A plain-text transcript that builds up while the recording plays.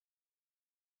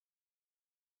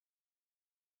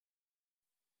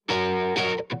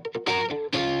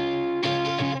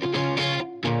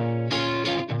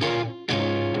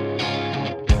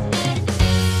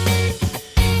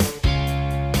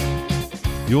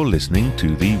You're listening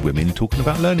to the Women Talking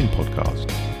About Learning podcast.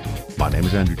 My name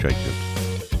is Andrew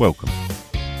Jacobs. Welcome.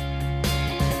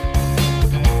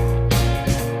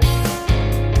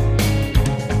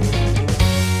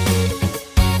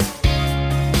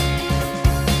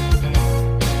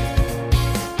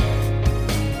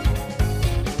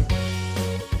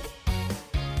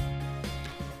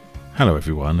 Hello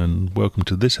everyone, and welcome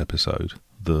to this episode,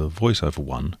 the Voiceover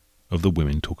One of the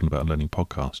Women Talking About Learning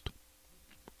podcast.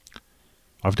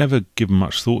 I've never given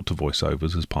much thought to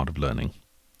voiceovers as part of learning.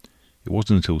 It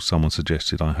wasn't until someone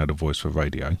suggested I had a voice for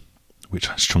radio, which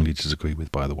I strongly disagree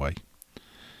with by the way,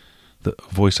 that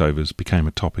voiceovers became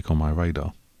a topic on my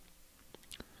radar.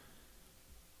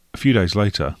 A few days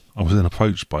later, I was then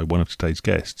approached by one of today's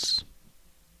guests,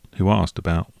 who asked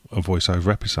about a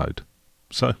voiceover episode.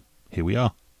 So, here we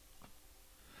are.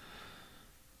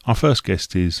 Our first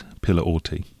guest is Pilla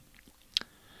Orti.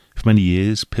 For many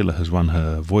years, Pilla has run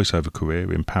her voiceover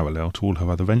career in parallel to all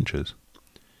her other ventures.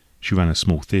 She ran a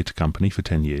small theatre company for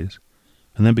 10 years,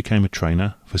 and then became a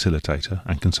trainer, facilitator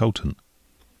and consultant.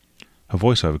 Her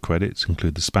voiceover credits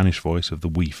include the Spanish voice of the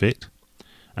Wii Fit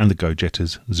and the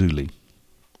Go-Jetters' Zuli.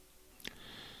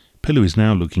 Pilla is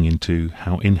now looking into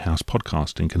how in-house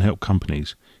podcasting can help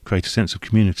companies create a sense of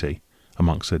community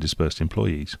amongst their dispersed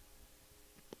employees.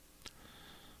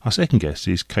 Our second guest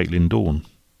is Caitlin Dawn.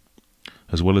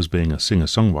 As well as being a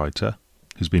singer-songwriter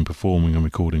who's been performing and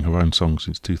recording her own songs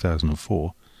since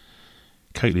 2004,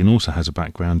 Caitlin also has a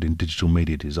background in digital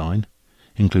media design,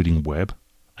 including web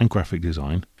and graphic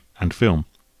design and film,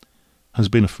 and has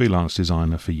been a freelance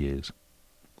designer for years.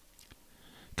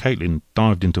 Caitlin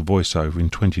dived into voiceover in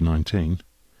 2019,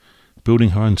 building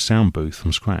her own sound booth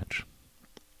from scratch.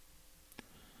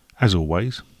 As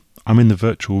always, I'm in the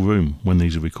virtual room when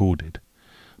these are recorded,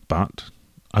 but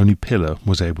only Pilla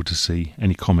was able to see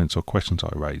any comments or questions I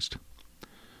raised,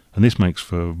 and this makes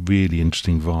for a really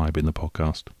interesting vibe in the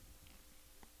podcast.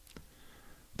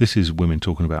 This is Women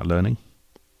Talking About Learning.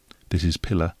 This is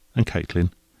Pilla and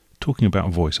Caitlin talking about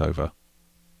voiceover.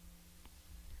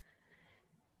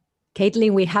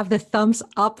 Caitlin, we have the thumbs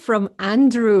up from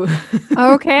Andrew.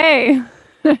 Okay.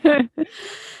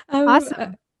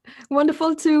 Awesome.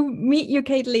 Wonderful to meet you,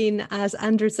 Caitlin. As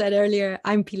Andrew said earlier,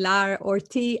 I'm Pilar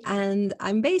Orti, and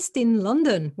I'm based in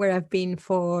London, where I've been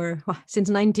since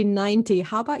 1990.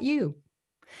 How about you?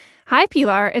 Hi,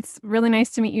 Pilar. It's really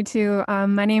nice to meet you too.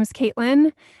 My name's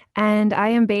Caitlin, and I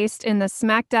am based in the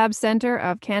smack dab center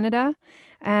of Canada.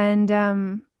 And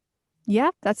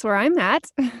that's where I'm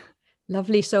at.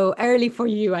 Lovely. So early for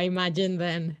you, I imagine,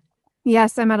 then.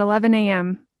 Yes, I'm at 11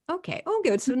 a.m. Okay. Oh,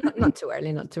 good. So not too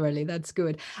early, not too early. That's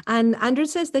good. And Andrew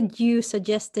says that you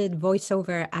suggested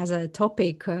voiceover as a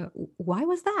topic. Why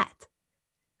was that?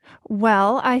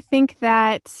 Well, I think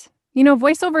that,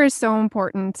 voiceover is so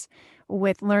important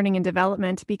with learning and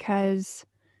development because,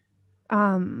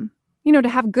 to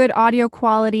have good audio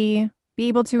quality, be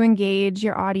able to engage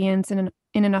your audience in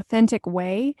an authentic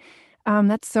way.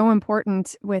 That's so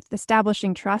important with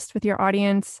establishing trust with your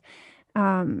audience.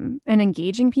 And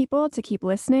engaging people to keep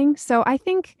listening. So I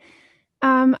think,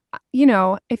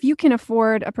 if you can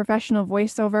afford a professional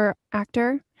voiceover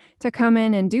actor to come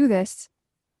in and do this,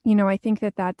 I think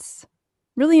that that's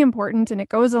really important, and it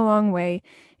goes a long way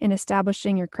in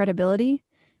establishing your credibility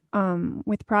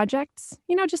with projects,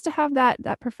 just to have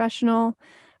that professional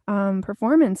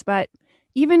performance. But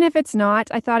even if it's not,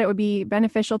 I thought it would be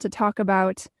beneficial to talk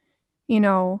about,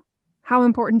 how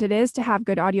important it is to have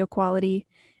good audio quality.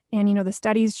 And, the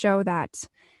studies show that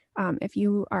if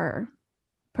you are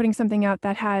putting something out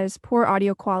that has poor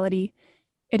audio quality,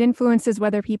 it influences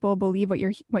whether people believe what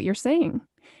you're saying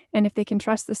and if they can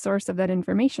trust the source of that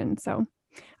information. So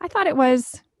I thought it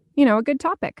was, a good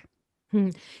topic.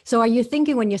 So are you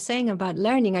thinking, when you're saying about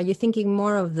learning, are you thinking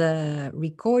more of the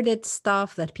recorded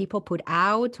stuff that people put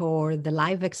out or the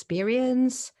live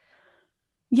experience?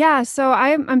 Yeah, so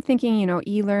I'm thinking,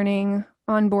 e-learning,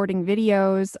 onboarding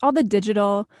videos, all the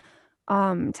digital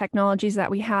technologies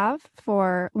that we have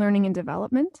for learning and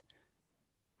development.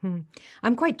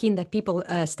 I'm quite keen that people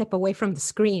step away from the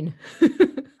screen.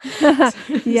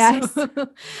 Yes. So,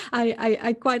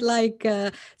 I quite like,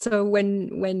 so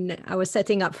when I was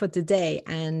setting up for today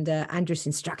and Andrew's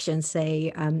instructions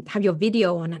say, have your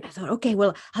video on, and I thought, okay,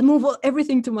 well, I'll move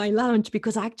everything to my lounge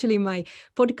because actually my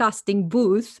podcasting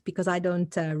booth, because I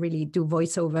don't really do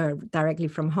voiceover directly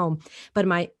from home, but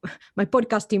my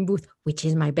podcasting booth, which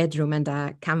is my bedroom and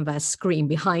a canvas screen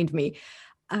behind me,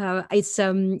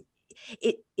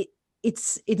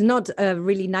 it's not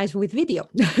really nice with video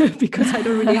because I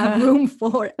don't really have room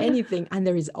for anything, and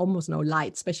there is almost no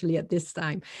light, especially at this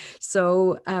time.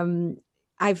 So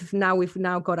we've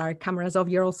now got our cameras off.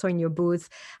 You're also in your booth,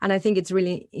 and I think it's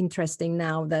really interesting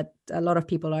now that a lot of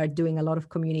people are doing a lot of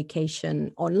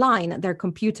communication online at their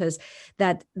computers,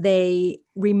 that they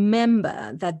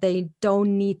remember that they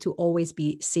don't need to always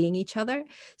be seeing each other.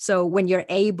 So when you're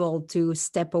able to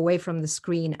step away from the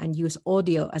screen and use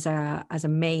audio as a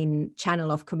main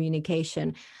channel of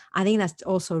communication, I think that's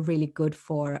also really good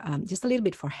for just a little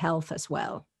bit for health as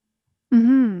well.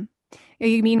 Mm-hmm.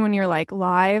 You mean when you're like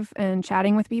live and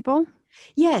chatting with people?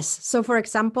 Yes. So, for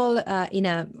example,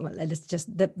 it's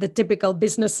just the typical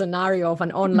business scenario of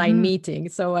an online meeting.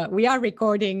 So we are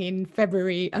recording in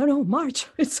February. Oh no, March.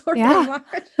 It's already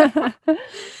March.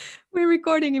 We're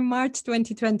recording in March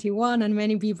 2021, and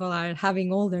many people are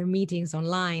having all their meetings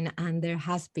online. And there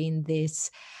has been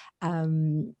this,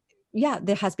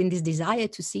 there has been this desire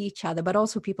to see each other, but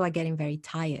also people are getting very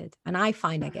tired. And I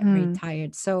find I get very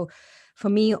tired. So for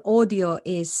me, audio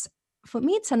is,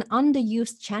 it's an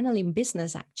underused channel in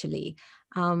business, actually.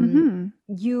 You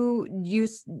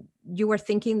were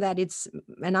thinking that it's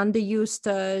an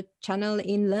underused channel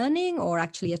in learning, or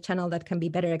actually a channel that can be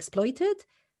better exploited?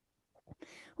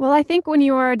 Well, I think when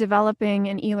you are developing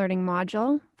an e-learning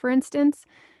module, for instance,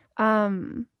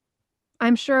 I'm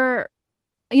sure,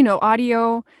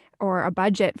 audio or a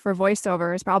budget for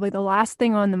voiceover is probably the last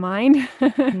thing on the mind.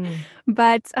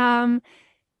 But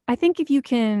I think if you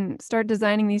can start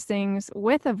designing these things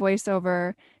with a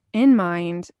voiceover in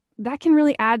mind, that can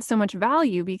really add so much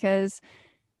value because,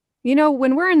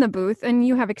 when we're in the booth and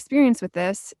you have experience with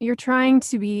this, you're trying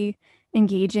to be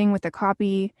engaging with the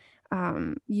copy.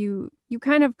 You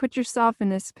kind of put yourself in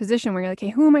this position where you're like, hey,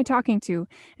 who am I talking to?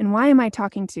 And why am I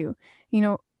talking to?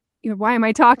 Why am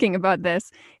I talking about this?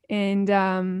 And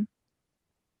I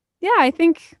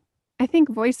think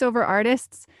voiceover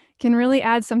artists can really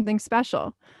add something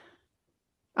special.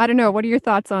 I don't know. What are your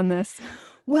thoughts on this?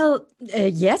 Well,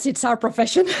 yes, it's our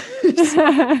profession.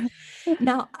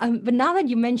 Now, but now that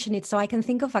you mention it, so I can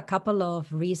think of a couple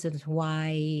of reasons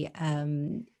why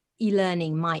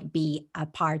e-learning might be a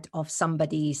part of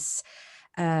somebody's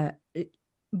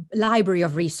library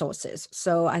of resources.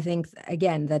 So I think,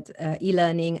 again, that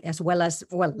e-learning, as well as,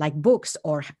 like books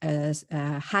or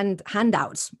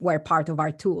handouts were part of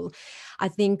our tool. I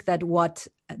think that what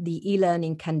the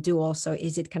e-learning can do also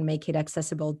is it can make it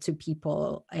accessible to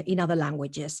people in other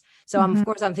languages. So of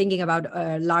course, I'm thinking about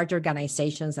large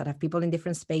organizations that have people in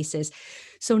different spaces.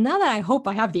 So now that I hope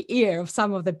I have the ear of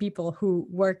some of the people who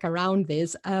work around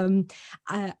this,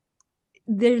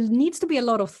 there needs to be a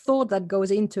lot of thought that goes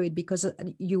into it, because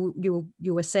you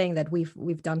were saying that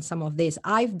we've done some of this.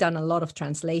 I've done a lot of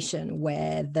translation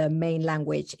where the main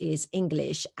language is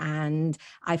English, and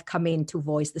I've come in to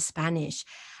voice the Spanish.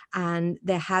 And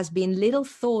there has been little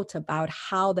thought about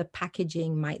how the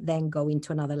packaging might then go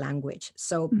into another language.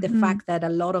 So the fact that a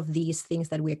lot of these things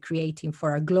that we're creating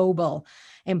for our global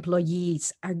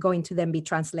employees are going to then be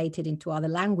translated into other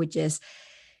languages.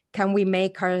 Can we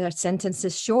make our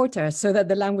sentences shorter so that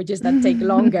the languages that take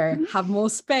longer have more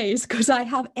space? Because I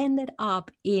have ended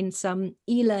up in some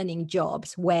e-learning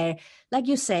jobs where, like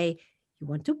you say, you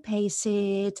want to pace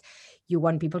it, you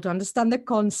want people to understand the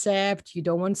concept, you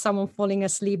don't want someone falling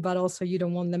asleep, but also you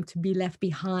don't want them to be left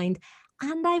behind.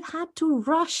 And I've had to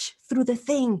rush through the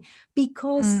thing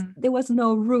because there was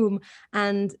no room,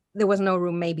 and there was no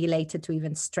room maybe later to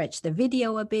even stretch the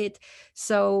video a bit.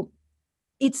 So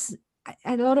it's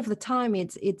a lot of the time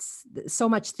it's so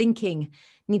much thinking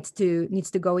needs to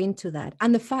go into that.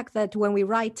 And the fact that when we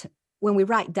write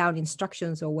down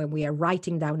instructions, or when we are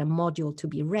writing down a module to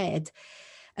be read,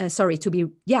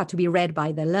 to be read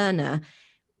by the learner,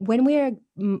 when we are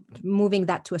moving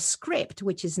that to a script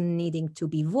which is needing to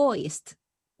be voiced,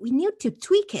 we need to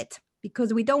tweak it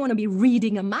because we don't want to be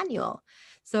reading a manual.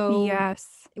 So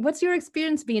yes, what's your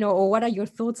experience been, or what are your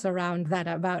thoughts around that,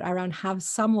 around how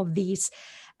some of these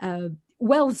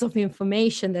wealths of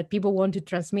information that people want to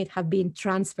transmit have been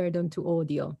transferred onto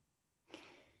audio?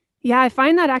 Yeah, I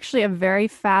find that actually a very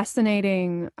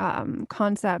fascinating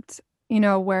concept,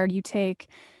 where you take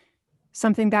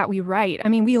something that we write. I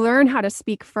mean, we learn how to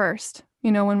speak first,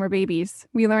 when we're babies.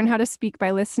 We learn how to speak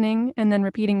by listening and then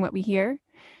repeating what we hear.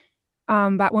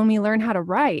 But when we learn how to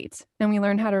write, and we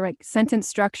learn how to write sentence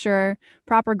structure,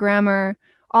 proper grammar,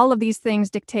 all of these things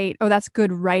dictate, oh, that's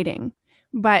good writing.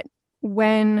 But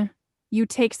when you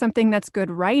take something that's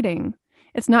good writing,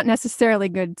 it's not necessarily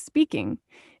good speaking,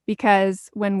 because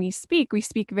when we speak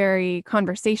very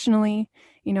conversationally.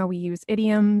 We use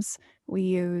idioms, we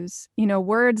use,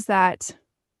 words that,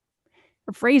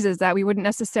 or phrases that we wouldn't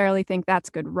necessarily think that's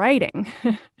good writing.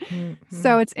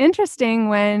 So it's interesting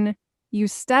when you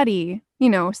study,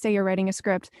 say you're writing a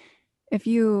script, if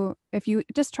you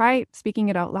just try speaking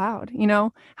it out loud,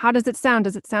 how does it sound?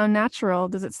 Does it sound natural?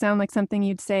 Does it sound like something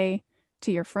you'd say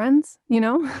to your friends?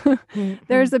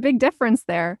 There's a big difference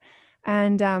there.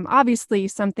 And obviously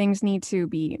some things need to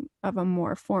be of a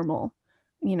more formal,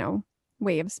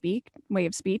 way of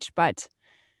speech. But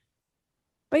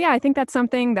yeah, I think that's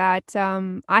something that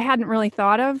I hadn't really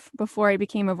thought of before I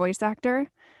became a voice actor.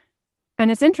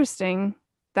 And it's interesting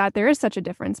that there is such a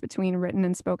difference between written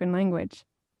and spoken language.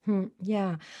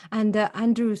 Yeah, and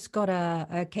Andrew's got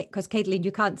because Caitlin,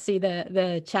 you can't see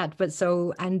the chat, but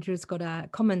so Andrew's got a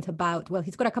comment about, well,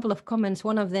 he's got a couple of comments.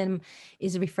 One of them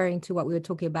is referring to what we were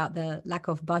talking about, the lack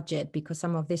of budget, because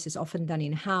some of this is often done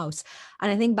in-house.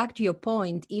 And I think back to your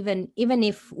point, even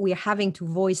if we're having to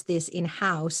voice this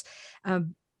in-house,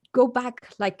 go back,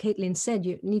 like Caitlin said,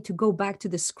 you need to go back to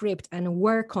the script and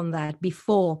work on that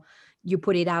before you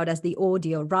put it out as the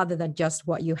audio, rather than just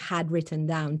what you had written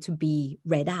down to be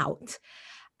read out.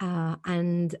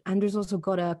 And Andrew's also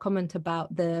got a comment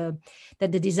about that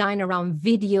the design around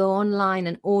video online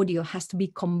and audio has to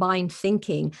be combined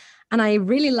thinking. And I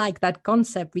really like that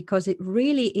concept, because it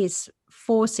really is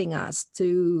forcing us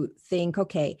to think,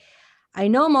 okay, I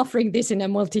know I'm offering this in a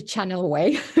multi-channel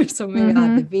way. So maybe I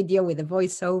have the video with the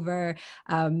voiceover.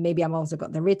 Maybe I've also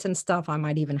got the written stuff. I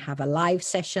might even have a live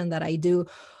session that I do.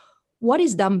 What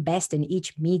is done best in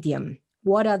each medium?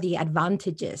 What are the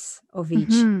advantages of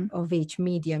each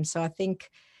medium? So I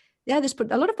think, yeah, there's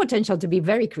a lot of potential to be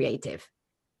very creative.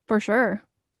 For sure.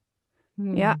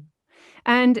 Yeah.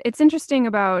 And it's interesting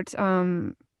about,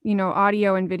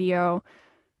 audio and video,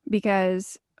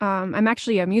 because I'm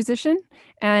actually a musician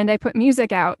and I put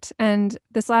music out. And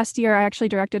this last year, I actually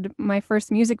directed my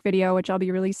first music video, which I'll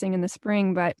be releasing in the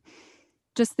spring. But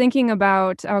just thinking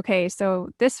about, okay, so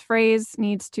this phrase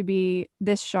needs to be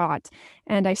this shot,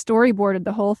 and I storyboarded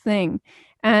the whole thing.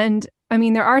 And I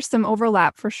mean, there are some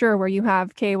overlap for sure where you have,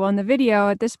 okay, well, in the video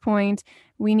at this point,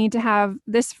 we need to have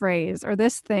this phrase or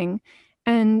this thing.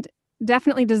 And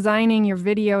definitely designing your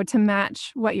video to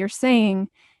match what you're saying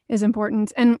is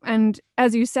important. And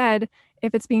as you said,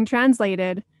 if it's being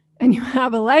translated and you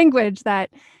have a language that,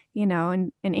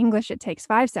 in English it takes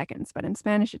 5 seconds, but in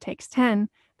Spanish it takes 10,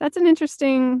 that's an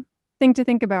interesting thing to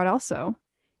think about also.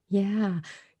 Yeah.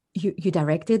 You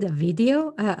directed a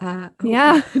video?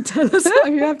 Yeah. Tell us.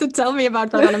 You have to tell me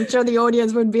about that. And I'm sure the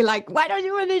audience would be like, why don't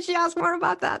you and she ask more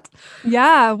about that?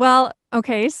 Yeah. Well,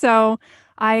 okay. So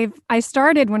I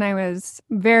started when I was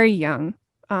very young,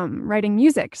 writing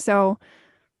music. So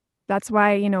that's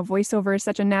why, voiceover is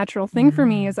such a natural thing for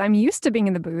me, is I'm used to being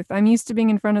in the booth. I'm used to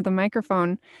being in front of the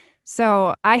microphone.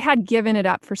 So I had given it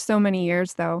up for so many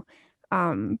years though,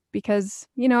 because,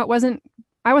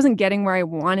 I wasn't getting where I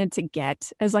wanted to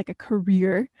get as like a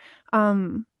career.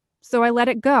 So I let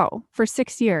it go for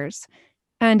 6 years,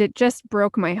 and it just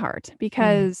broke my heart,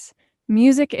 because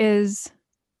music is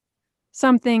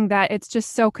something that it's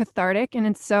just so cathartic, and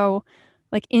it's so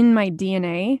like in my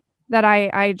DNA that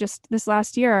I just, this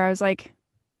last year, I was like,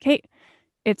 Kate,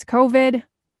 it's COVID.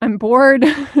 I'm bored.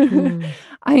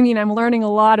 I mean, I'm learning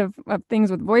a lot of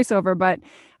things with voiceover, but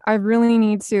I really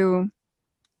need to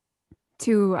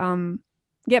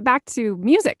get back to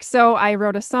music. So I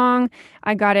wrote a song.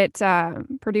 I got it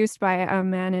produced by a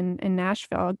man in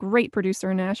Nashville, a great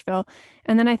producer in Nashville.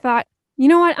 And then I thought, you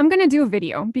know what? I'm going to do a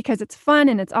video because it's fun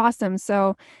and it's awesome.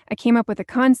 So I came up with a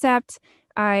concept.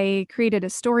 I created a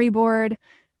storyboard.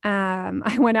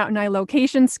 I went out and I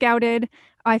location scouted.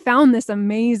 I found this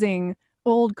amazing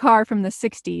old car from the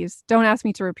 60s. Don't ask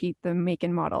me to repeat the make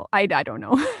and model. I don't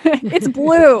know. It's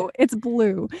blue. It's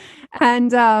blue.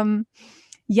 And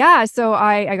yeah, so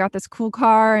I got this cool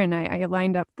car, and I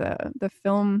lined up the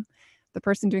film, the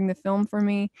person doing the film for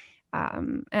me.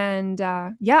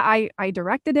 Yeah, I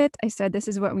directed it. I said, this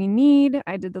is what we need.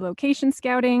 I did the location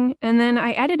scouting, and then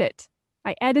I edited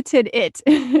it.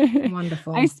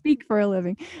 Wonderful. I speak for a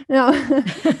living. No.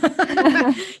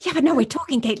 Yeah, but now we're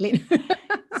talking, Caitlin.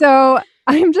 So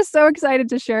I'm just so excited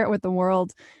to share it with the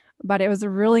world. But it was a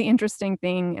really interesting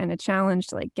thing and a challenge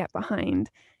to like get behind,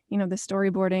 the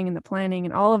storyboarding and the planning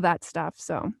and all of that stuff.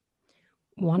 So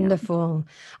wonderful.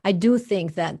 Yeah. I do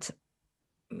think that,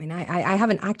 I mean, I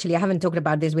haven't talked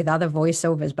about this with other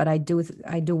voiceovers, but I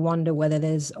do wonder whether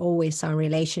there's always some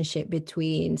relationship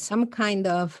between some kind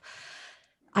of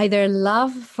either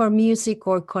love for music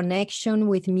or connection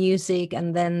with music,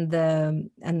 and then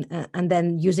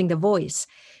then using the voice.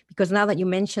 Because now that you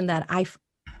mentioned that, I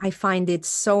find it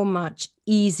so much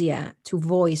easier to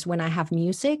voice when I have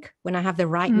music, when I have the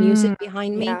right music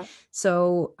behind me. Yeah.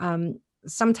 So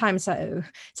sometimes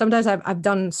I've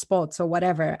done spots or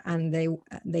whatever, and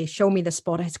they show me the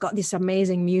spot. It's got this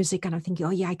amazing music, and I'm thinking,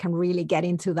 oh yeah, I can really get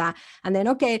into that. And then,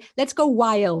 okay, let's go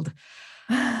wild.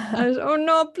 Oh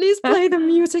no, please play the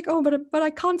music. Oh, but I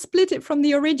can't split it from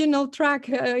the original track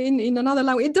in another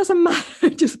language. It doesn't matter.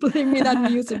 Just play me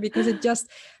that music, because it just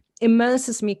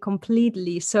immerses me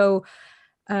completely. So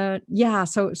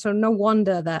so no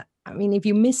wonder that, I mean, if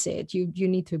you miss it, you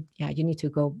need to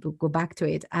go back to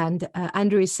it. And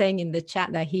Andrew is saying in the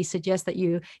chat that he suggests that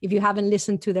if you haven't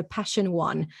listened to the Passion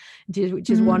one, which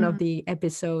is one of the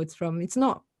episodes from, it's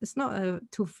not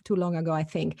too long ago, I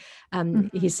think.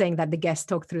 He's saying that the guests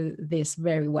talk through this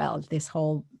very well, this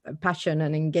whole passion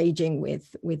and engaging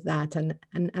with that, and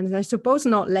I suppose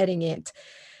not letting it.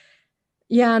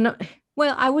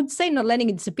 Well, I would say not letting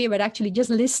it disappear, but actually just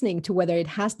listening to whether it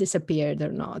has disappeared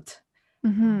or not.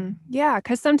 Yeah,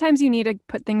 because sometimes you need to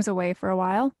put things away for a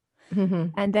while,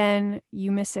 and then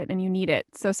you miss it and you need it.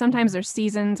 So sometimes there's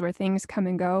seasons where things come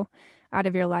and go out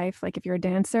of your life, like if you're a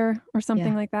dancer or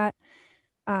something like that.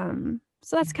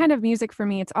 So that's kind of music for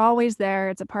me. It's always there.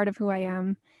 It's a part of who I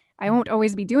am. I won't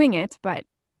always be doing it, but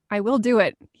I will do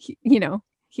it,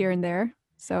 here and there.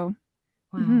 So.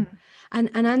 Wow. And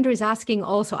Andrew is asking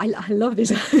also, I love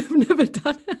this. I've never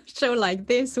done a show like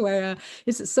this where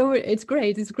it's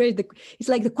great. It's great. It's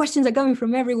like the questions are coming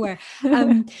from everywhere.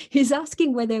 He's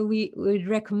asking whether we would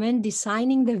recommend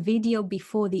designing the video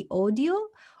before the audio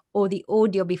or the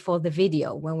audio before the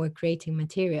video when we're creating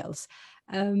materials.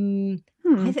 I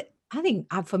think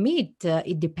for me,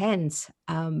 it depends.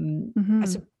 I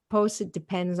suppose it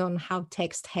depends on how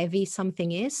text heavy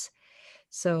something is.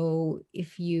 So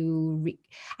if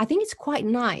I think it's quite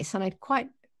nice, and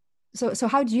so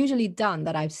how it's usually done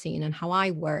that I've seen and how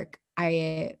I work,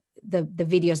 the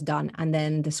video's done and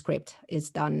then the script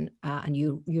is done, and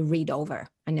you read over,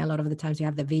 and a lot of the times you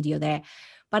have the video there.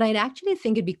 But I'd actually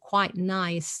think it'd be quite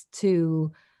nice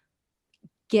to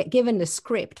get given the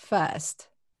script first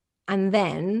and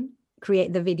then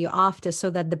create the video after, so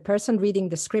that the person reading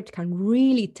the script can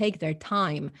really take their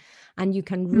time, and you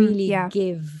can really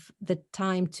give the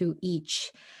time to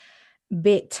each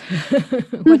bit.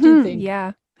 What do you think?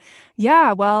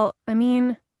 Yeah. Well, I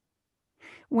mean,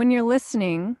 when you're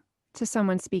listening to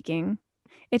someone speaking,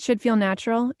 it should feel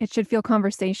natural. It should feel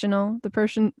conversational. The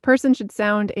person should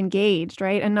sound engaged,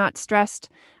 right? And not stressed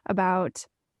about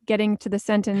getting to the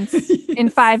sentence in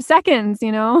 5 seconds,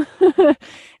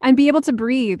 and be able to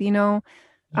breathe,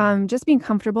 just being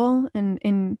comfortable and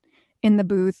in the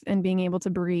booth and being able to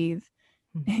breathe.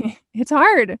 It's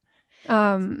hard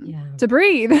to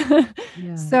breathe.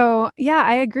 So yeah,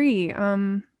 I agree.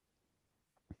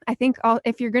 I think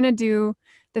if you're going to do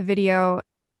the video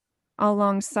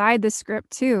alongside the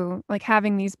script too, like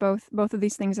having these both of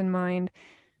these things in mind,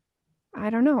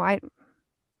 I don't know.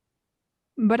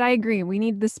 But I agree. We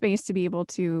need the space to be able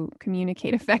to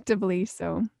communicate effectively.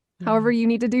 So however you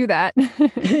need to do that.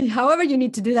 However you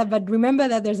need to do that. But remember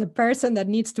that there's a person that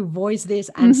needs to voice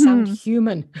this and sound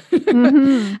human.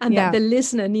 And that the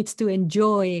listener needs to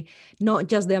enjoy not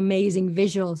just the amazing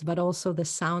visuals, but also the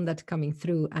sound that's coming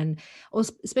through. And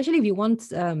also, especially if you want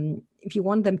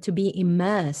them to be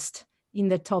immersed in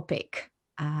the topic.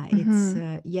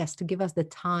 It's to give us the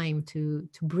time to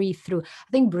breathe through.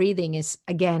 I think breathing is,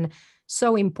 again,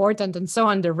 so important and so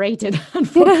underrated and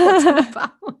forgotten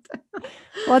about.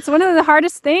 Well, it's one of the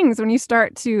hardest things when you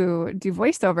start to do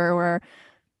voiceover,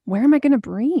 where am I going to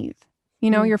breathe?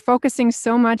 You're focusing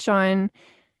so much on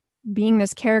being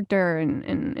this character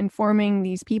and informing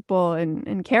these people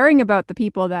and caring about the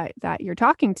people that you're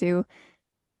talking to.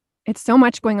 It's so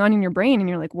much going on in your brain, and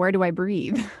you're like, where do I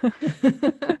breathe?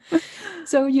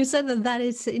 So you said that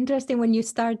is interesting when you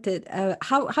started.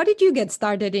 How did you get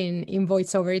started in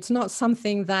voiceover? It's not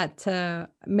something that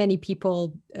many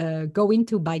people go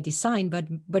into by design, but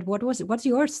what's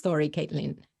your story,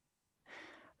 Caitlin?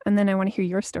 And then I want to hear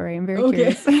your story. I'm very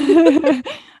curious.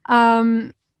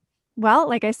 Well,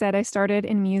 like I said, I started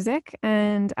in music,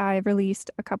 and I've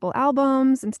released a couple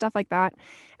albums and stuff like that.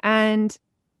 And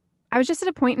I was just at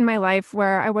a point in my life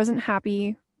where I wasn't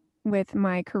happy with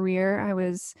my career. I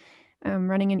was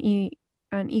running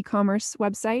an e-commerce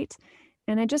website,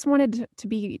 and I just wanted to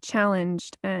be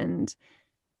challenged and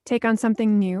take on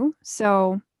something new.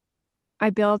 So I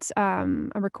built a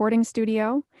recording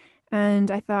studio, and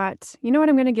I thought, you know what,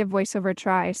 I'm going to give voiceover a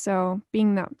try. So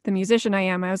being the musician I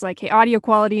am, I was like, hey, audio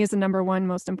quality is the number one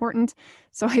most important.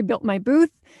 So I built my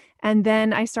booth, and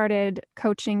then I started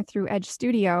coaching through Edge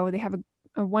Studio. They have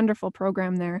a wonderful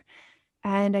program there.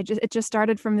 And it just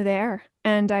started from there.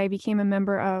 And I became a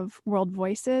member of World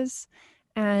Voices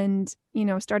and,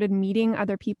 started meeting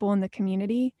other people in the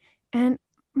community And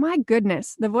my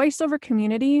goodness, the voiceover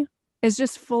community is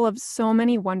just full of so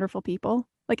many wonderful people.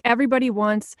 Like everybody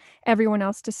wants everyone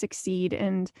else to succeed,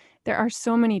 and there are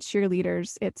so many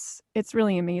cheerleaders. It's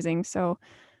really amazing. So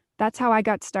that's how I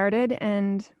got started.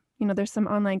 And there's some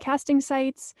online casting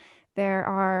sites. There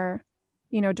are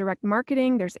direct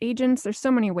marketing. There's agents. There's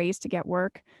so many ways to get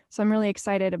work. So I'm really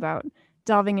excited about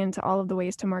delving into all of the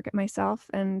ways to market myself.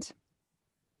 And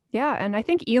yeah, and I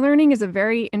think e-learning is a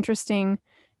very interesting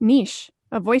niche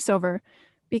of voiceover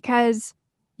because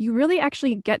you really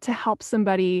actually get to help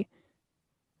somebody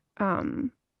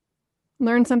um,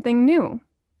 learn something new.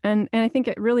 And I think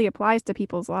it really applies to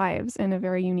people's lives in a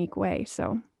very unique way.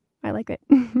 So I like it.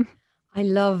 I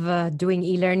love doing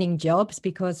e-learning jobs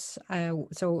because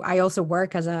so I also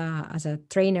work as a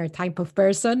trainer type of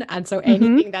person, and so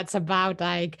anything that's about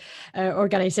like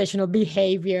organizational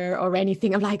behavior or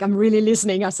anything, I'm really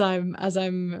listening as I'm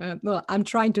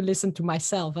trying to listen to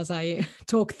myself as I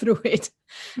talk through it.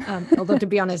 Although to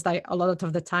be honest, a lot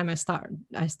of the time I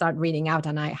start reading out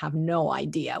and I have no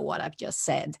idea what I've just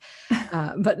said.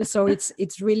 But so it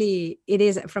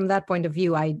is from that point of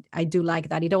view. I do like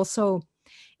that. It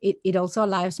also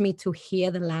allows me to hear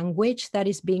the language that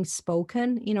is being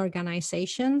spoken in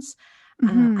organizations.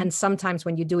 And sometimes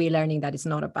when you do e-learning, that is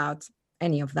not about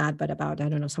any of that, but about, I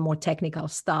don't know, some more technical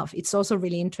stuff. It's also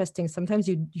really interesting. Sometimes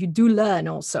you do learn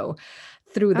also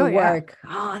through the work.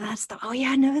 Yeah. Oh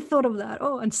yeah, I never thought of that.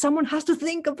 Oh, and someone has to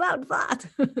think about that.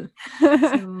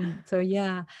 so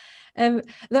yeah.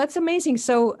 That's amazing.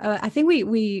 So I think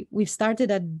we've started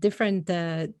at different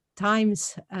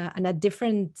times and at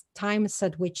different times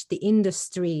at which the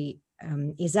industry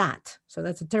is at. So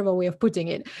that's a terrible way of putting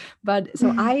it. But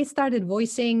so I started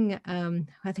voicing.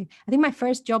 I think my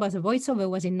first job as a voiceover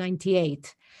was in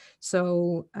 '98.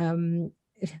 So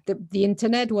the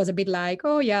internet was a bit like,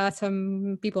 oh yeah,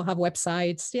 some people have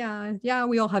websites. Yeah,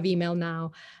 we all have email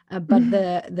now. But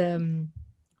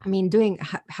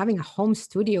having a home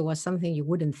studio was something you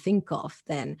wouldn't think of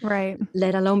then, Right.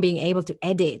 let alone being able to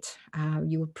edit.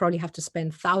 You would probably have to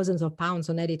spend thousands of pounds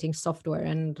on editing software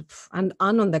and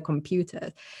on the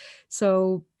computer.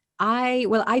 So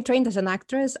I trained as an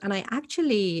actress, and I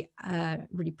actually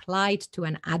replied to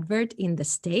an advert in The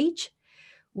Stage,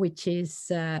 which is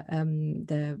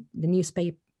the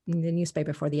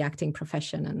newspaper for the acting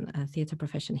profession and theater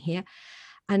profession here.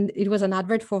 And it was an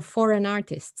advert for foreign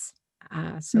artists.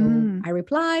 So I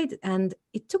replied, and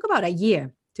it took about a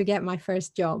year to get my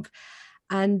first job.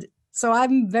 And so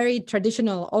I'm very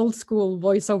traditional, old school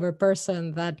voiceover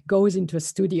person that goes into a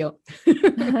studio.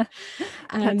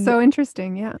 That's so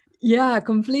interesting. Yeah. Yeah,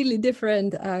 completely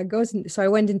different. So I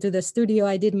went into the studio.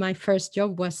 I did my first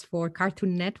job was for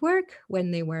Cartoon Network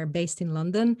when they were based in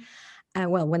London.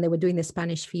 When they were doing the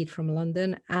Spanish feed from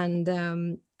London, and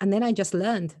then I just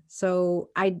learned. So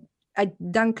I'd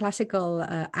done classical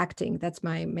acting. That's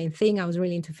my main thing. I was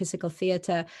really into physical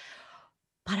theater,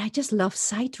 but I just love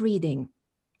sight reading.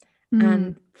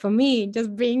 And for me,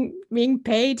 just being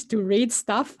paid to read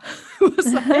stuff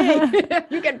was like, hey,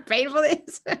 you get paid for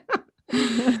this.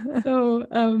 So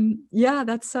yeah,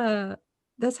 that's how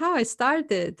I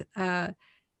started.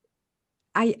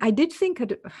 I did think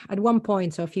at one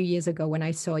point, so a few years ago, when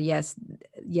I saw yes,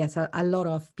 a lot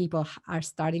of people are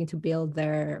starting to build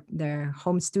their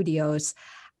home studios,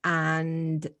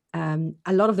 and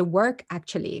a lot of the work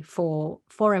actually for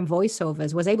foreign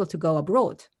voiceovers was able to go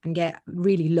abroad and get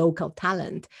really local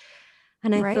talent.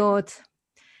 And I thought,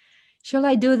 shall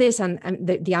I do this? And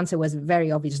the answer was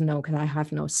very obvious, no, because I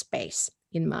have no space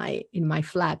in my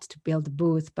flat to build a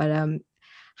booth. But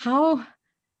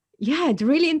it's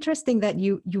really interesting that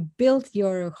you built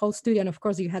your whole studio, and of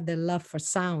course you had the love for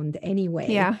sound anyway.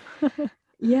 Yeah.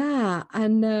 Yeah.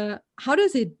 And how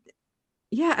does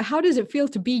it feel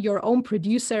to be your own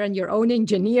producer and your own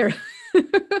engineer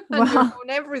and your own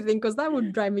everything? Because that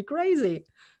would drive me crazy.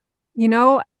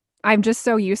 I'm just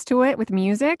so used to it with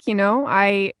music.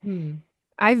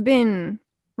 I've been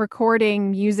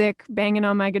recording music, banging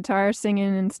on my guitar,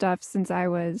 singing and stuff since I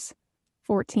was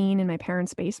 14 in my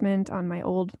parents' basement on my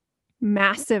old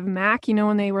massive Mac,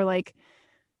 when they were like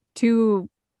 2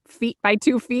 feet by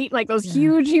 2 feet, like those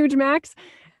huge Macs.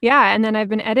 Yeah. And then I've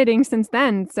been editing since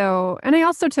then. So, and I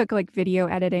also took like video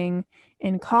editing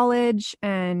in college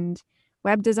and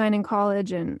web design in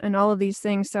college and all of these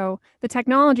things. So the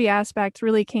technology aspect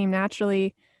really came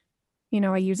naturally.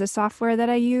 I use a software that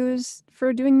I use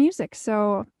for doing music.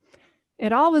 So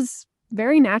it all was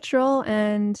very natural.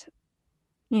 And,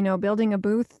 building a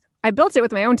booth, I built it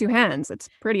with my own 2 hands. It's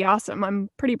pretty awesome. I'm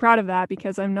pretty proud of that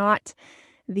because I'm not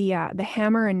the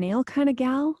hammer and nail kind of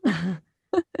gal.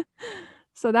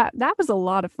 So that was a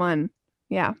lot of fun.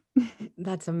 Yeah.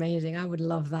 That's amazing. I would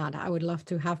love that. I would love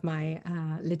to have my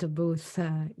little booth.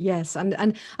 Yes,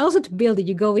 and also to build it.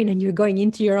 You go in and you're going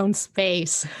into your own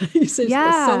space. So it's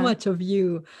got so Yeah. much of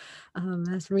you.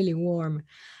 That's really warm.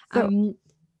 So, Yeah.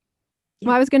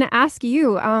 well, I was going to ask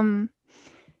you,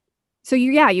 so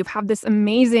you've had this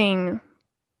amazing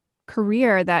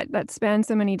career that spans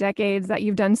so many decades, that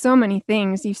you've done so many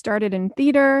things. You started in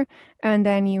theater, and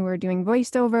then you were doing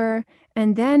voiceover,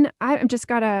 and then I'm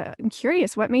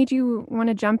curious, what made you want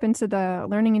to jump into the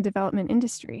learning and development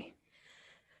industry?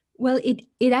 Well,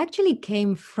 it actually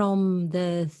came from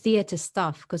the theater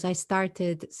stuff because I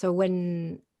started.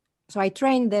 So I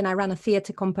trained, then I ran a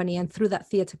theater company, and through that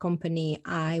theater company,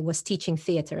 I was teaching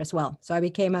theater as well. So I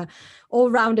became a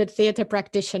all-rounded theater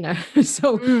practitioner.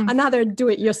 So Mm. another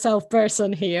do-it-yourself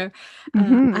person here,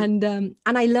 Mm-hmm.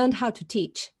 and I learned how to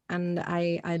teach, and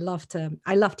I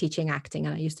love teaching acting,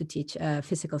 and I used to teach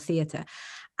physical theater,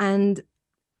 and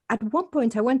at one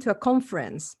point I went to a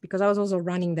conference because I was also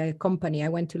running the company. I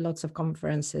went to lots of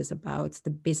conferences about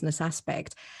the business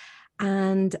aspect,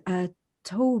 and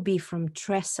Toby from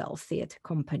Trestle Theatre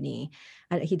Company,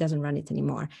 he doesn't run it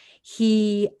anymore.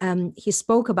 He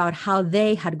spoke about how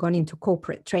they had gone into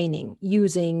corporate training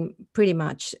using pretty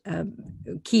much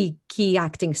key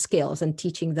acting skills and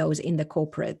teaching those in the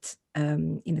corporate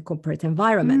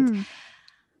environment. Mm.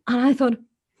 And I thought,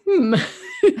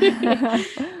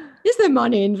 is there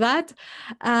money in that?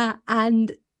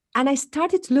 And I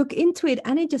started to look into it,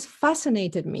 and it just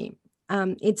fascinated me.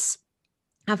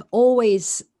 I've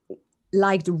always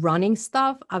liked running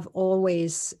stuff. I've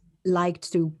always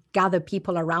liked to gather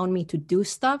people around me to do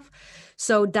stuff.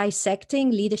 So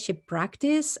dissecting leadership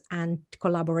practice and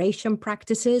collaboration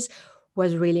practices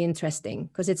was really interesting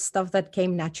because it's stuff that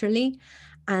came naturally.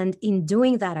 And in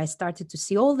doing that, I started to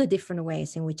see all the different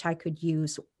ways in which I could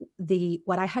use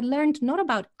what I had learned, not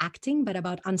about acting, but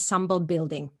about ensemble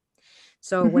building.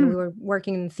 So when we were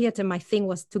working in theater, my thing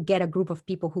was to get a group of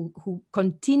people who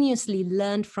continuously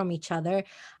learned from each other.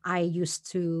 I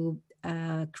used to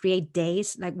create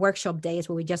days, like workshop days,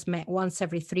 where we just met once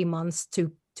every 3 months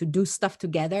to do stuff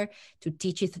together, to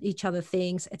teach each other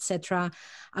things, etc.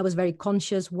 I was very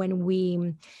conscious when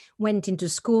we went into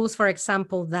schools, for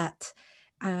example, that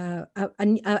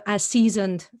a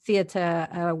seasoned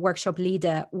theater workshop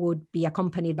leader would be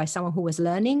accompanied by someone who was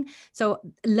learning. So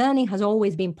learning has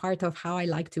always been part of how I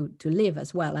like to live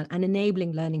as well, and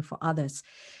enabling learning for others.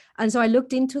 And so I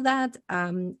looked into that,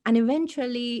 and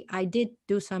eventually I did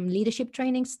do some leadership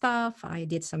training stuff. I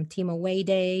did some team away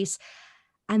days.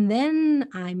 And then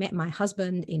I met my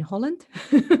husband in Holland,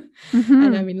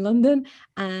 and I'm in London.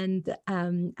 And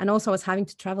also I was having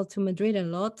to travel to Madrid a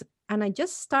lot. And I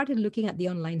just started looking at the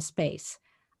online space.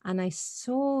 And I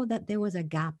saw that there was a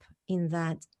gap in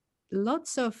that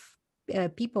lots of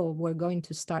people were going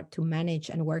to start to manage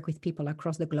and work with people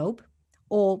across the globe,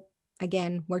 or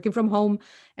again, working from home,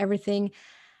 everything.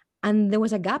 And there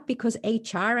was a gap because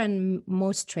HR and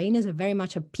most trainers are very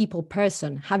much a people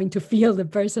person, having to feel the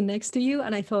person next to you.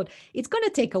 And I thought it's going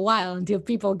to take a while until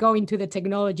people go into the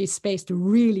technology space to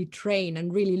really train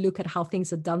and really look at how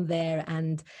things are done there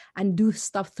and do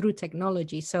stuff through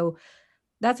technology. So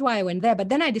that's why I went there. But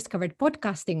then I discovered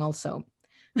podcasting also.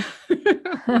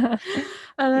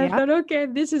 And I Yeah. thought, okay,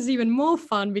 this is even more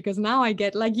fun because now I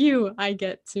get, like you, I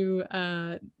get to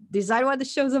decide what the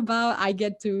show's about. I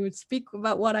get to speak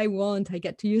about what I want. I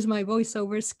get to use my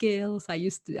voiceover skills. I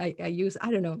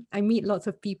don't know, I meet lots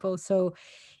of people. So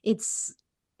it's,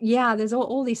 yeah, there's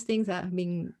all these things that have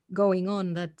been going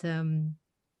on that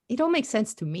it all makes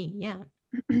sense to me. Yeah.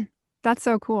 That's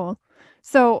so cool.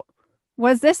 So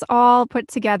was this all put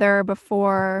together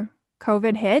before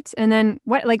COVID hit? And then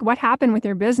what happened with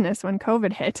your business when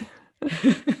COVID hit?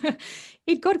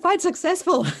 It got quite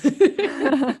successful.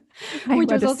 I Which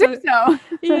would was assume also, so.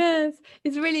 yes,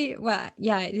 it's really, well,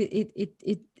 yeah,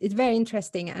 it's very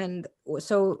interesting. And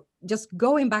so just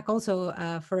going back also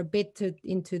for a bit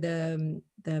into the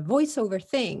voiceover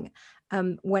thing,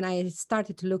 when I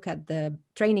started to look at the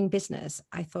training business,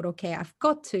 I thought, okay,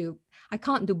 I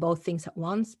can't do both things at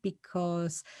once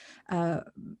because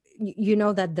you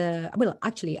know that well,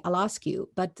 actually I'll ask you,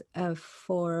 but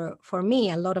for me,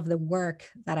 a lot of the work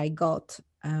that I got,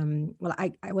 well,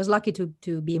 I was lucky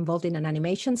to be involved in an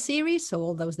animation series, so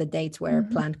all those the dates were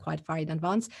planned quite far in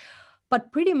advance.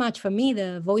 But pretty much for me,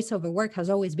 the voiceover work has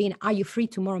always been, are you free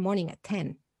tomorrow morning at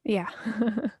 10? Yeah.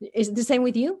 Is it the same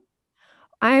with you?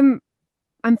 I'm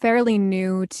fairly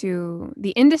new to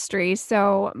the industry,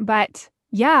 but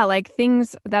yeah, like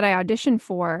things that I audition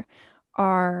for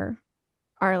are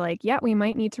like, yeah, we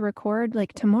might need to record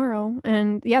like tomorrow.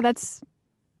 And yeah, that's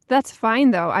that's fine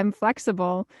though. I'm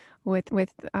flexible with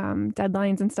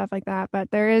deadlines and stuff like that. But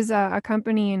there is a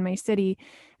company in my city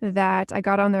that I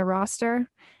got on their roster,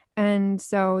 and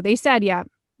so they said, yeah,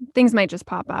 things might just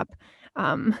pop up.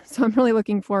 So I'm really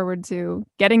looking forward to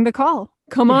getting the call.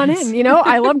 Come on in. Yes.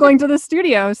 I love going to the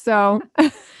studio. So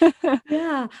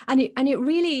Yeah, and it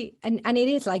really and it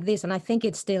is like this, and I think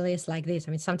it still is like this.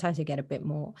 I mean, sometimes you get a bit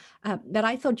more, but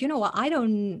I thought, you know what, I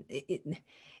don't.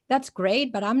 That's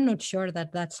great, but I'm not sure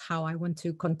that that's how I want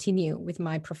to continue with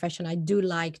my profession. I do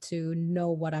like to know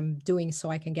what I'm doing so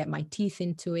I can get my teeth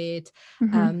into it,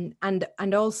 Mhm.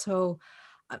 and also.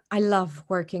 I love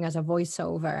working as a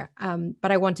voiceover,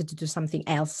 but I wanted to do something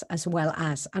else as well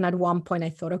as. And at one point, I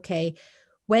thought, okay,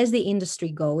 where's the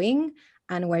industry going?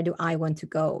 And where do I want to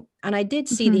go? And I did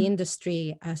see the Mhm.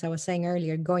 industry, as I was saying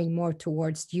earlier, going more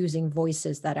towards using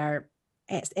voices that are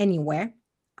anywhere.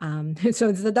 So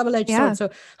it's a double-edged Yeah. sword. So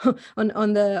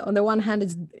on the one hand,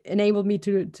 it's enabled me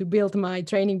to build my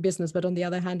training business, but on the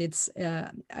other hand,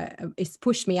 it's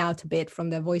pushed me out a bit from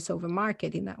the voiceover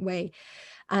market in that way.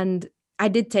 And I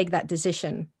did take that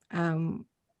decision.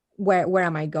 Where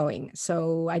am I going?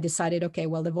 So I decided, okay,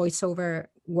 well, the voiceover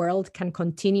world can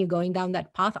continue going down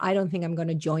that path. I don't think I'm going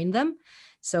to join them.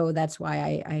 So that's why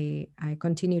I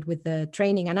continued with the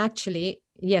training. And actually,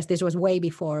 yes, this was way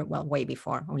before,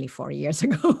 only 4 years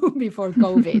ago, before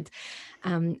COVID.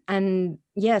 And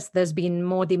yes, there's been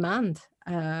more demand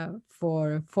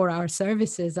for our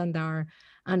services and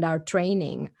our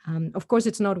training. Of course,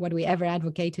 it's not what we ever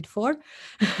advocated for,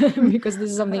 because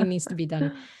this is something that needs to be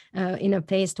done in a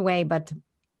paced way. But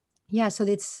yeah, so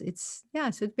so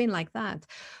it's been like that.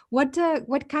 What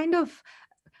kind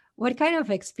of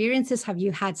experiences have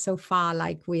you had so far,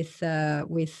 like with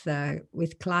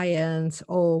clients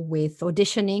or with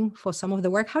auditioning for some of the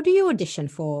work? How do you audition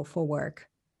for work?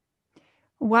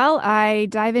 Well, I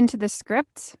dive into the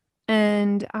script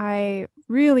and I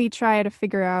really try to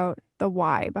figure out the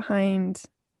why behind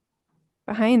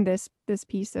this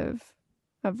piece of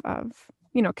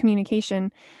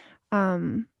communication.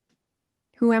 Um,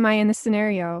 who am I in this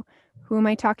scenario? Who am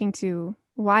I talking to?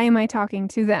 Why am I talking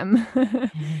to them?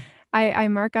 I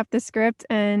mark up the script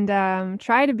and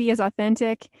try to be as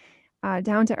authentic,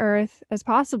 down to earth as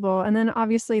possible. And then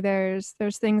obviously there's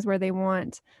things where they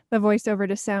want the voiceover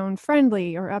to sound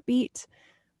friendly or upbeat.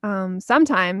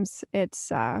 Sometimes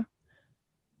it's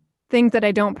things that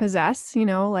I don't possess,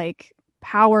 like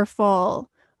powerful,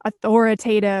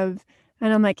 authoritative.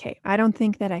 And I'm like, hey, I don't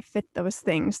think that I fit those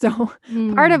things. So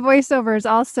part of Mm, voiceover is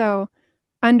also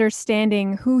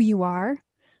understanding who you are,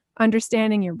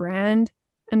 understanding your brand,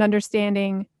 and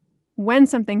understanding when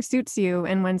something suits you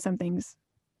and when something's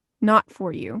not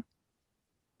for you,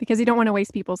 because you don't want to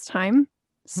waste people's time.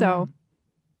 So, mm,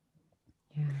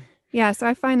 yeah. yeah, so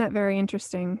I find that very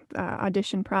interesting,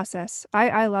 audition process.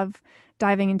 I love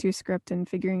diving into a script and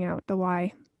figuring out the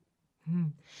why.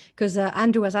 Because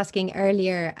Andrew was asking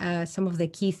earlier some of the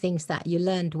key things that you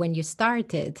learned when you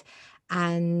started.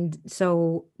 And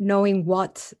so knowing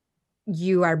what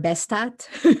you are best at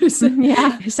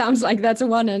Yeah. it sounds like that's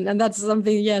one, and that's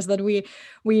something, yes, that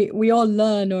we all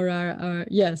learn, or are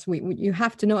yes, you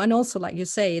have to know. And also, like you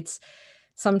say, it's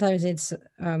sometimes it's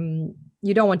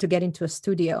you don't want to get into a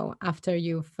studio after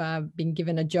you've been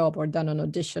given a job or done an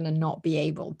audition and not be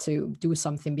able to do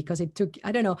something, because it took,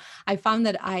 I don't know, I found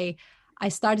that I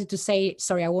started to say,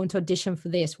 sorry, I want to audition for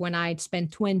this, when I'd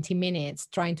spent 20 minutes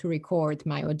trying to record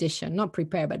my audition, not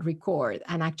prepare, but record.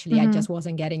 And actually, I Hmm. just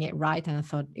wasn't getting it right. And I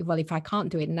thought, well, if I can't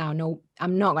do it now, no,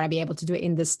 I'm not going to be able to do it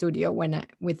in the studio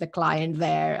with the client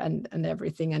there and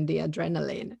everything and the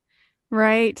adrenaline.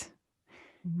 Right.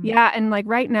 Mhm. Yeah, and like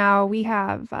right now we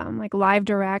have like live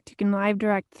direct. You can live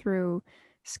direct through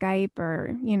Skype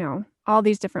or, all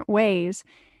these different ways.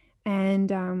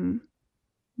 And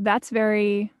that's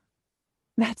very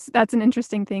that's an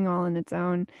interesting thing all in its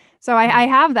own. So I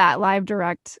have that live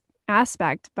direct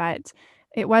aspect, but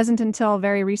it wasn't until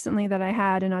very recently that I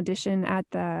had an audition at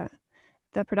the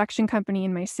production company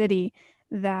in my city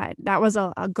that was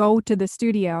a go to the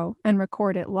studio and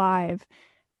record it live.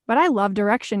 But I love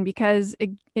direction because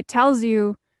it tells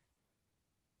you,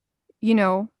 you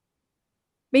know,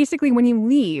 basically when you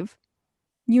leave,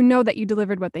 you know that you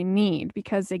delivered what they need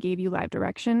because they gave you live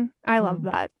direction. I love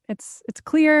Mm. that. It's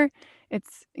clear.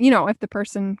 It's, if the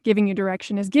person giving you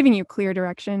direction is giving you clear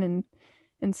direction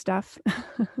and stuff.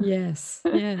 Yes,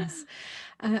 yes.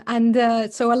 And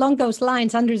so along those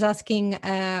lines, Andrew's asking,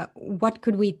 what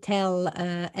could we tell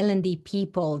L&D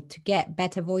people to get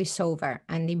better voiceover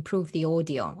and improve the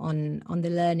audio on the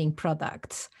learning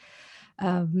products?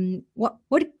 What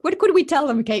could we tell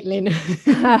them, Caitlin?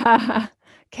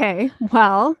 Okay.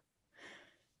 Well,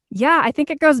 Yeah, I think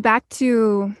it goes back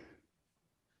to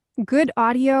good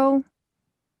audio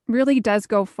really does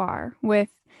go far with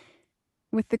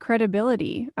the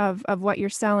credibility of what you're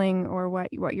selling or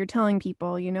what you're telling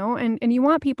people, and you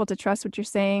want people to trust what you're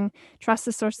saying, trust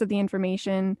the source of the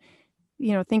information,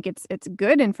 think it's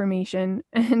good information.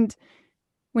 And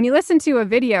when you listen to a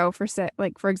video for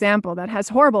example, that has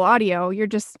horrible audio, you're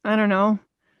just, I don't know,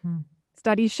 Hmm.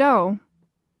 studies show,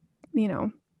 you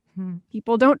know, Hmm.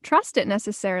 people don't trust it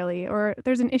necessarily, or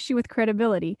there's an issue with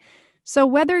credibility. So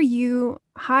whether you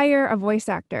hire a voice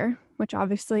actor, which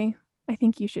obviously I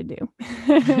think you should do,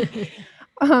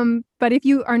 but if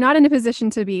you are not in a position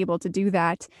to be able to do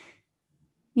that,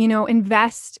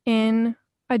 invest in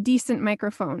a decent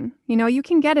microphone. You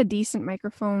can get a decent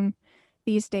microphone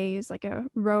these days, like a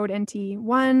Rode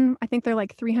NT1. I think they're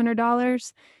like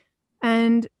 $300.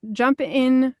 And jump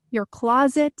in your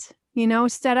closet,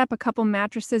 set up a couple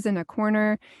mattresses in a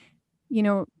corner, you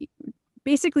know,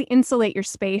 basically insulate your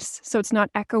space so it's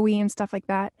not echoey and stuff like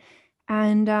that.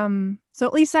 And so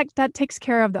at least that takes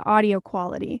care of the audio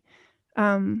quality.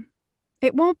 Um,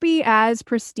 it won't be as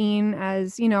pristine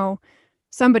as,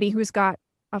 somebody who's got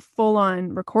a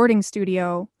full-on recording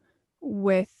studio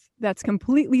that's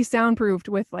completely soundproofed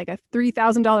with like a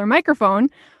 $3,000 microphone.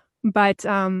 But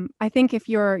I think if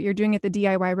you're doing it the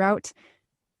DIY route,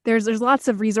 there's lots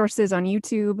of resources on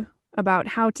YouTube about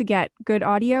how to get good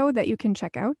audio that you can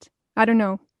check out. I don't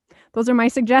know. Those are my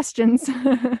suggestions.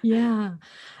 Yeah.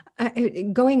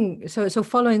 So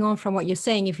following on from what you're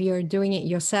saying, if you're doing it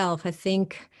yourself, I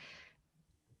think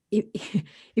if,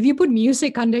 if you put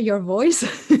music under your voice,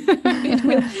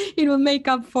 it will make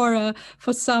up for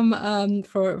some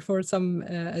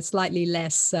slightly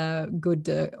less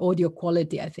good audio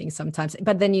quality, I think, sometimes.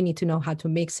 But then you need to know how to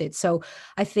mix it. So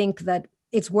I think that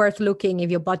it's worth looking, if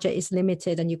your budget is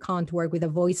limited and you can't work with a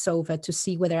voiceover, to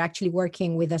see whether actually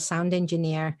working with a sound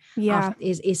engineer Yeah.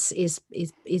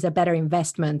 is a better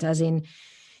investment, as in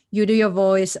you do your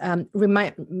voice,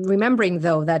 remembering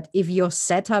though that if your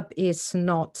setup is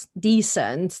not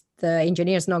decent, the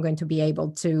engineer is not going to be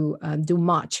able to do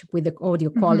much with the audio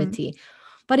quality.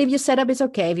 But if your setup is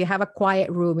okay, if you have a quiet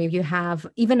room, if you have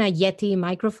even a Yeti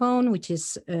microphone, which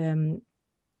is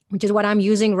what I'm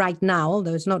using right now,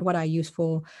 although it's not what I use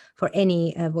for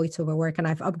any voiceover work, and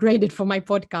I've upgraded for my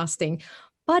podcasting,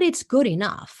 but it's good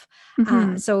enough.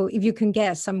 So if you can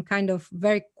get some kind of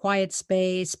very quiet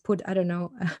space, I don't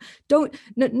know,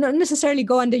 not necessarily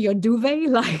go under your duvet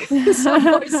like some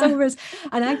voiceovers.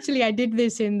 And actually, I did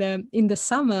this in the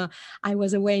summer. I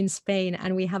was away in Spain,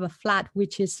 and we have a flat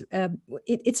which is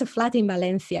it's a flat in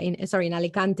Valencia, in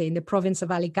Alicante, in the province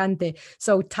of Alicante.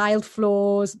 So tiled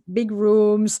floors, big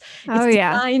rooms. Oh, It's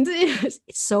yeah. designed. It's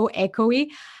so echoey.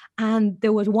 And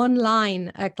there was one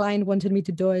line, a client wanted me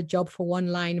to do a job for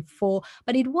one line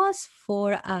but it was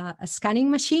for a scanning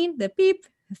machine, the beep.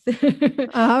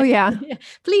 Oh, yeah.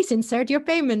 Please insert your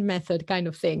payment method kind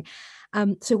of thing.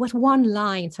 So it was one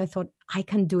line. So I thought, I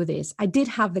can do this. I did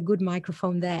have the good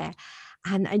microphone there.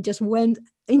 And I just went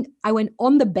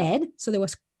on the bed. So there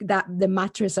was the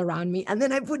mattress around me. And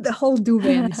then I put the whole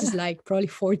duvet. And this is like probably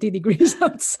 40 degrees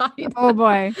outside. Oh,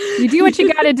 boy. You do what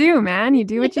you got to do, man. You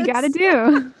do what you got to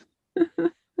do.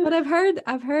 But I've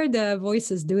heard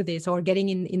voices do this, or getting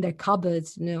in their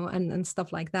cupboards, and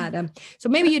stuff like that. So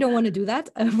maybe you don't want to do that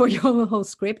for your whole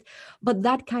script, but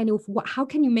that kind of how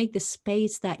can you make the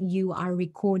space that you are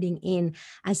recording in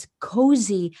as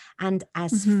cozy and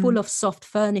as full of soft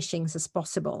furnishings as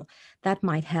possible? That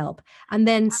might help. And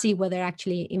then see whether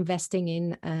actually investing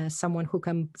in someone who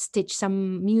can stitch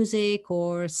some music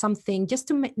or something just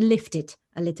to lift it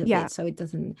a little bit, so it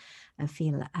doesn't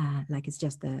feel like it's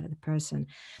just the person.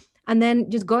 And then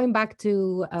just going back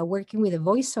to working with a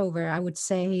voiceover, I would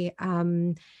say,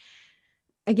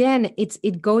 again, it's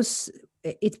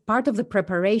part of the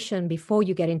preparation before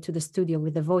you get into the studio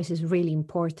with the voice is really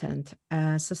important.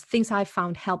 So things I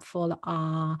found helpful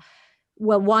are,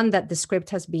 well, one, that the script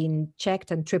has been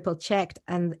checked and triple checked,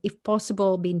 and if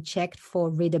possible, been checked for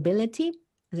readability,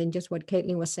 as in just what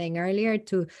Caitlin was saying earlier,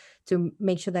 to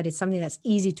make sure that it's something that's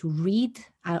easy to read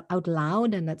out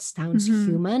loud and that sounds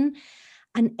human.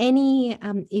 And any,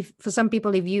 if for some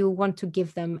people, if you want to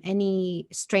give them any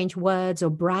strange words or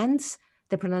brands,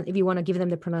 if you want to give them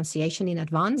the pronunciation in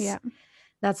advance,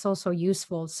 that's also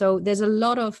useful. So there's a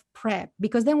lot of prep,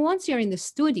 because then once you're in the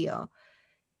studio,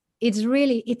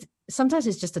 sometimes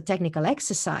it's just a technical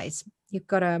exercise. You've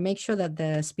got to make sure that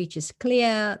the speech is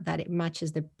clear, that it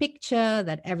matches the picture,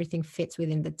 that everything fits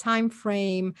within the time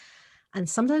frame. And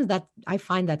sometimes I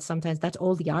find that sometimes that's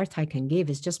all the art I can give,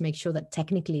 is just make sure that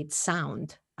technically it's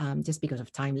sound, just because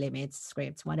of time limits,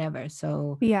 scripts, whatever.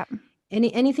 So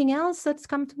Anything else that's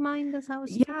come to mind as I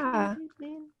was Yeah.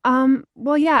 speaking?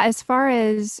 Well, yeah, as far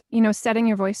as, setting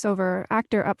your voiceover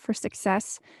actor up for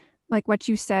success, like what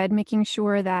you said, making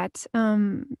sure that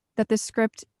that the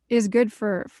script is good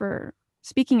for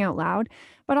speaking out loud,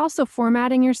 but also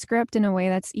formatting your script in a way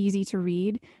that's easy to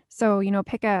read. So,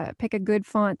 pick a good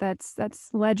font that's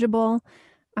legible.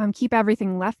 Keep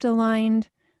everything left aligned.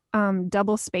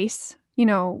 Double space,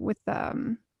 with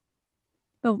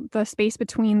the space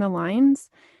between the lines.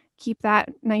 Keep that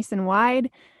nice and wide.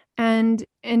 And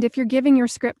if you're giving your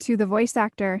script to the voice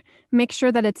actor, make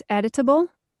sure that it's editable,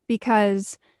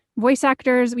 because voice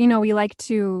actors, we like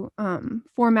to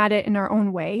format it in our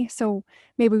own way. So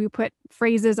maybe we put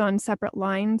phrases on separate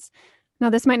lines. Now,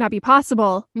 this might not be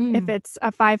possible if it's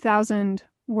a 5,000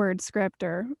 word script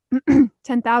or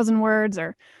 10,000 words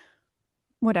or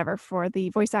whatever for the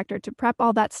voice actor to prep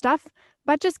all that stuff,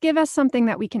 but just give us something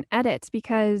that we can edit,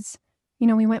 because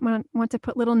we might want to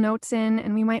put little notes in,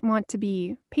 and we might want to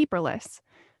be paperless.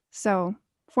 So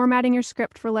formatting your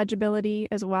script for legibility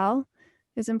as well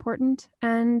is important.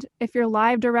 And if you're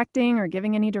live directing or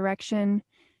giving any direction,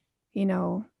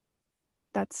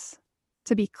 that's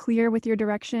to be clear with your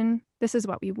direction. This is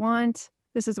what we want.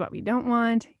 This is what we don't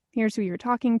want. Here's who you're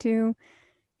talking to.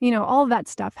 All of that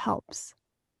stuff helps.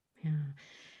 Yeah.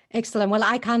 Excellent. Well,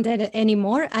 I can't edit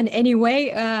anymore. And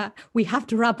anyway, we have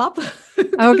to wrap up.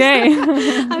 Okay.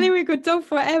 I think we could talk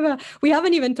forever. We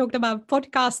haven't even talked about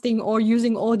podcasting or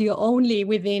using audio only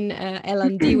within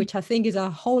L&D, which I think is a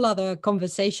whole other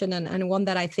conversation, and one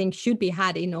that I think should be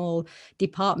had in all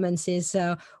departments, is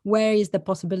where is the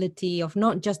possibility of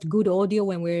not just good audio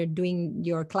when we're doing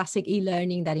your classic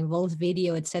e-learning that involves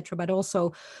video, etc., but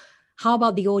also how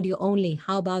about the audio only?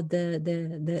 How about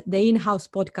the in-house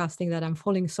podcasting that I'm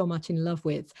falling so much in love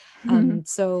with?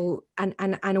 So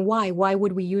and why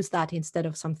would we use that instead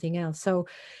of something else? So,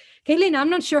 Caitlin, I'm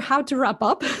not sure how to wrap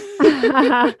up.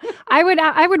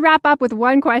 I would wrap up with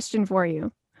one question for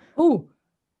you. Oh,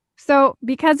 so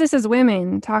because this is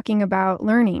women talking about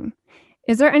learning,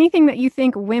 is there anything that you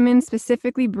think women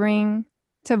specifically bring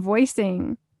to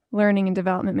voicing learning and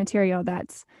development material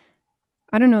that's,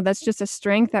 I don't know, that's just a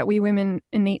strength that we women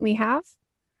innately have?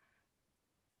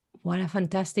 what a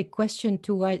fantastic question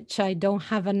to which I don't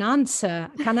have an answer.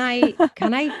 Can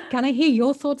I hear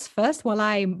your thoughts first while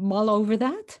I mull over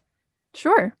that?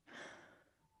 Sure.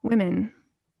 Women.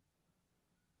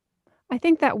 I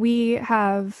think that we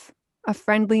have a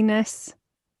friendliness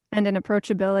and an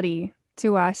approachability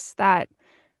to us that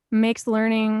makes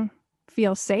learning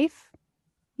feel safe,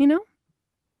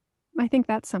 I think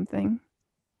that's something.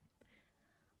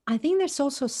 I think there's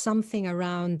also something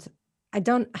around,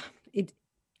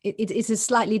 it's a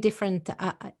slightly different,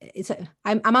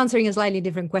 I'm answering a slightly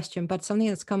different question, but something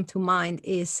that's come to mind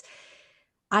is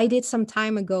I did some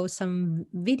time ago some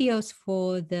videos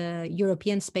for the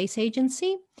European Space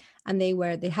Agency, and they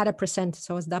had a presenter,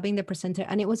 so I was dubbing the presenter,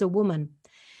 and it was a woman.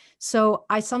 So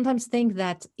I sometimes think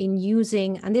that in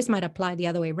using, and this might apply the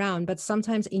other way around, but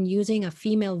sometimes in using a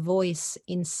female voice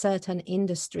in certain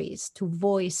industries to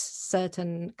voice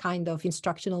certain kind of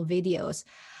instructional videos,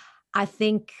 I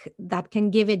think that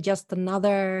can give it just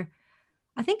another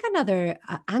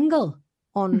angle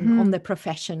on the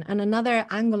profession, and another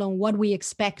angle on what we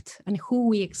expect and who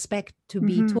we expect to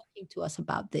be talking to us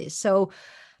about this. So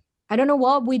I don't know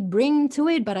what we'd bring to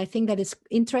it, but I think that it's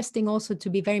interesting also to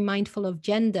be very mindful of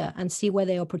gender and see where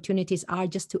the opportunities are,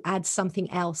 just to add something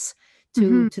else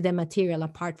to the material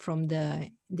apart from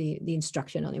the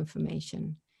instructional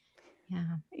information.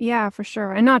 Yeah. Yeah, for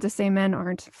sure. And not to say men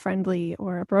aren't friendly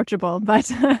or approachable, but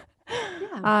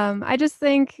I just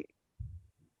think,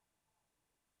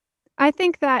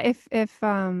 that if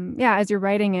as you're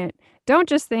writing it, don't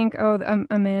just think, oh,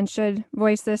 a man should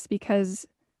voice this because,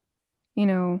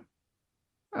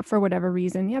 for whatever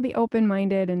reason. Yeah, be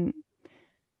open-minded and,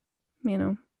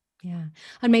 Yeah.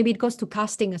 And maybe it goes to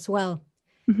casting as well.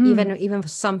 Even for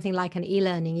something like an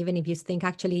e-learning, even if you think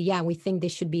actually, we think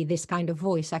this should be this kind of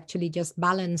voice, actually just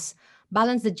balance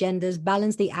the genders,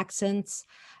 balance the accents,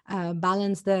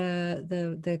 balance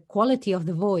the quality of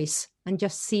the voice, and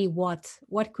just see what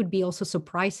could be also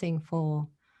surprising for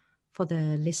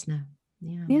the listener.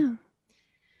 Yeah.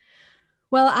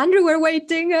 Well, Andrew, we're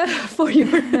waiting for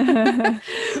your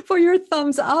for your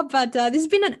thumbs up. But this has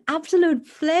been an absolute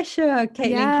pleasure,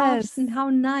 Caitlin. Yes. How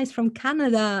nice from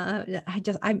Canada.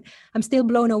 I'm still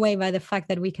blown away by the fact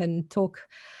that we can talk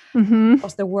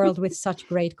across the world with such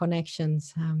great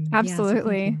connections.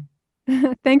 Absolutely.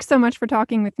 Thanks so much for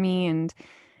talking with me and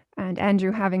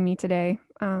Andrew having me today.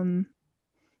 I'm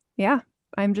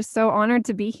just so honored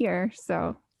to be here.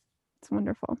 So it's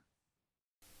wonderful.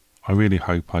 I really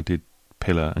hope I did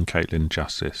Pilla and Caitlin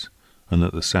justice, and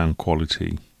that the sound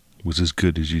quality was as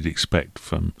good as you'd expect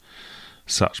from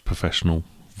such professional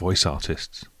voice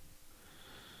artists.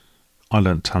 I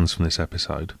learnt tons from this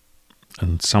episode,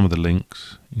 and some of the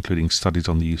links, including studies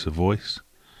on the use of voice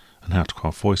and how to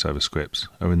craft voiceover scripts,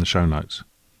 are in the show notes.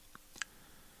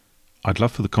 I'd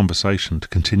love for the conversation to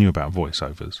continue about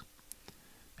voiceovers.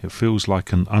 It feels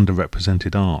like an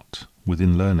underrepresented art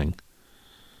within learning,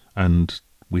 and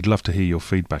we'd love to hear your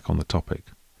feedback on the topic.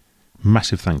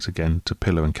 Massive thanks again to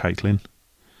Pilla and Caitlin.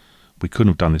 We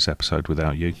couldn't have done this episode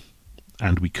without you,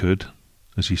 and we could,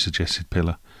 as you suggested,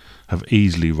 Pilla, have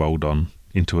easily rolled on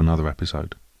into another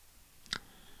episode.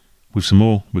 With some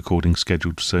more recordings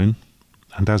scheduled soon,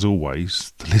 and as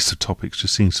always, the list of topics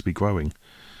just seems to be growing.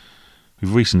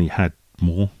 We've recently had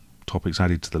more topics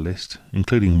added to the list,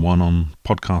 including one on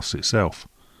podcasts itself,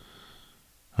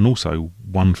 and also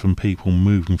one from people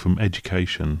moving from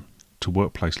education to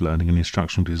workplace learning and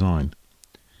instructional design.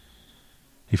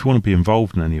 If you want to be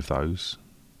involved in any of those,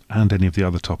 and any of the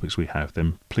other topics we have,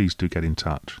 then please do get in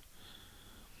touch.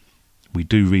 We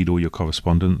do read all your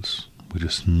correspondence. We're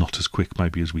just not as quick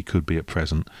maybe as we could be at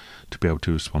present to be able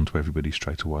to respond to everybody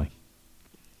straight away.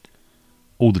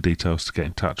 All the details to get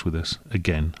in touch with us,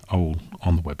 again, are all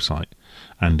on the website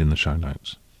and in the show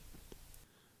notes.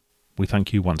 We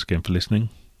thank you once again for listening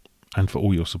and for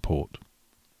all your support.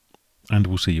 And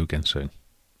we'll see you again soon.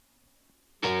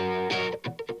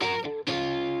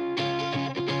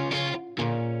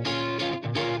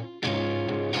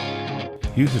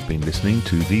 You have been listening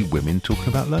to the Women Talking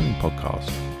About Learning podcast.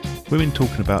 Women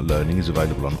Talking About Learning is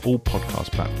available on all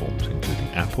podcast platforms, including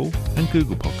Apple and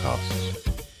Google Podcasts.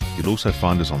 You'll also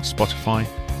find us on Spotify,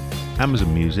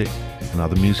 Amazon Music, and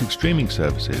other music streaming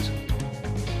services.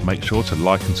 Make sure to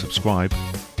like and subscribe.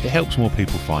 It helps more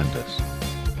people find us.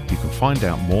 You can find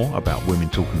out more about Women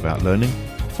Talking About Learning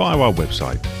via our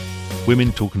website,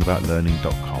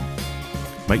 womentalkingaboutlearning.com.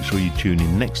 Make sure you tune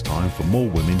in next time for more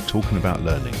women talking about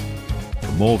learning,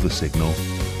 for more of the signal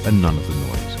and none of the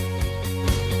noise.